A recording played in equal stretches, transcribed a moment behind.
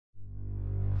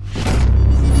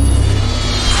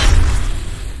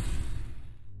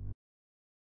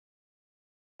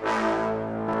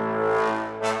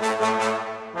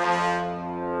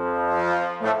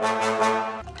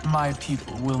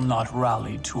people will not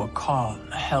rally to a Khan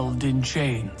held in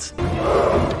chains.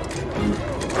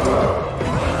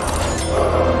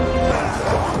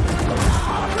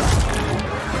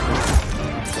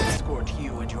 Escort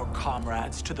you and your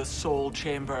comrades to the Soul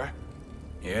Chamber.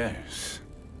 Yes.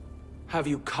 Have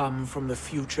you come from the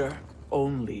future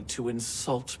only to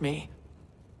insult me?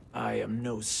 I am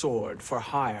no sword for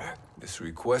hire. This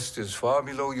request is far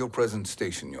below your present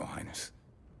station, Your Highness.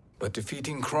 But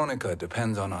defeating Kronika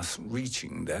depends on us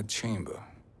reaching that chamber.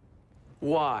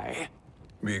 Why?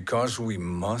 Because we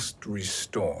must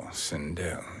restore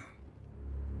Sindel.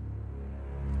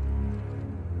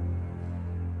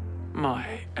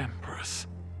 My Empress.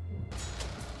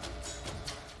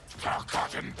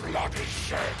 Tarkatan blood is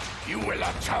shed. You will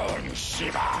atone,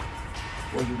 Sheeva.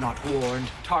 Were you not warned?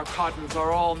 Tarkatans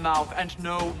are all mouth and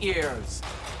no ears.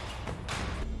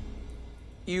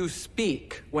 You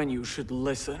speak when you should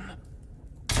listen.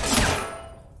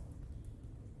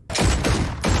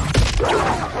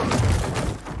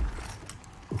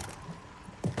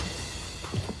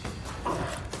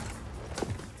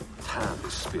 Time to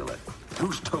spill it.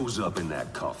 Whose toes up in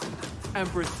that coffin?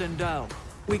 Empress Sindel.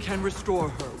 We can restore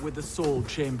her with the Soul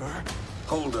Chamber.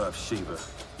 Hold up, Sheeva.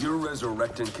 You're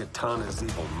resurrecting Kitana's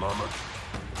evil mama?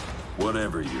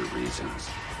 Whatever your reasons,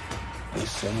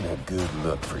 this ain't a good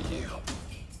look for you.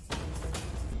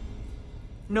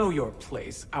 Know your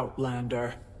place,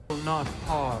 Outlander. Will not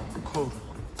harm Kotal.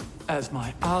 As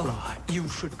my ally, you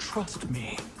should trust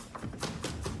me.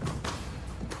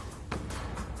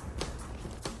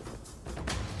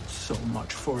 So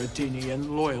much for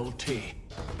Adenian loyalty.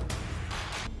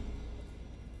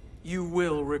 You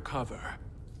will recover.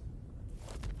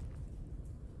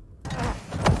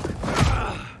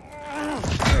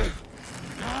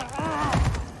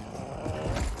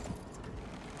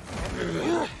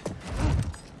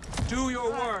 Do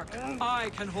your work. I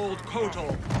can hold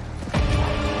Kotal.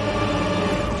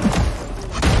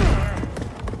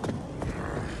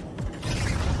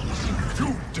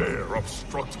 You dare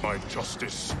obstruct my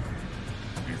justice.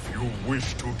 If you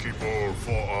wish to keep all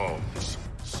four arms,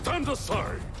 stand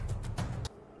aside.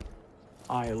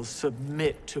 I'll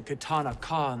submit to Kitana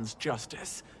Khan's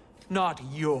justice, not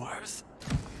yours.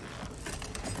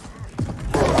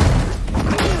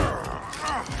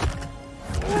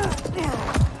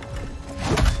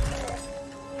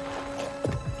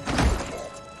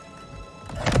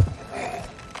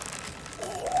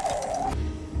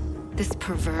 This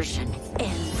perversion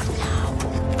ends now.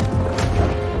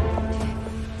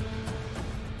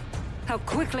 How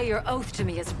quickly your oath to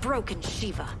me has broken,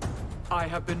 Sheeva. I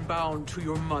have been bound to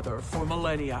your mother for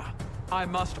millennia. I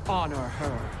must honor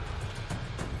her.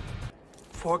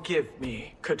 Forgive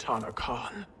me, Kitana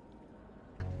Khan.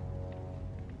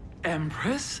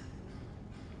 Empress?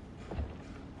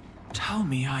 Tell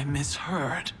me I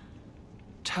misheard.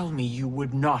 Tell me you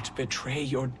would not betray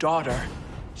your daughter.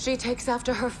 She takes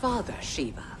after her father,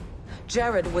 Sheeva.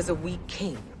 Jared was a weak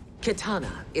king.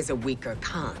 Kitana is a weaker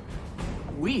Khan.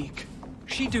 Weak?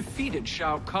 She defeated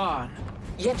Shao Kahn.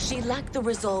 Yet she lacked the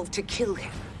resolve to kill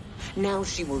him. Now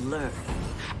she will learn.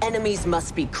 Enemies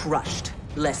must be crushed,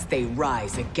 lest they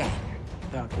rise again.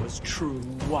 That was true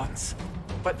once.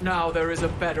 But now there is a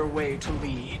better way to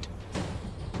lead.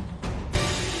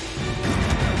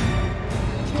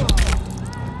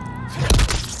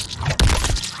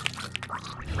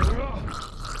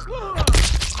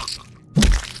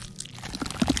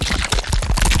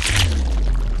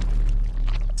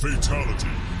 Fatality.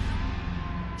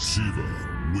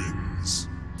 Sheeva wins.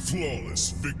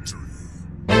 Flawless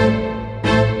victory.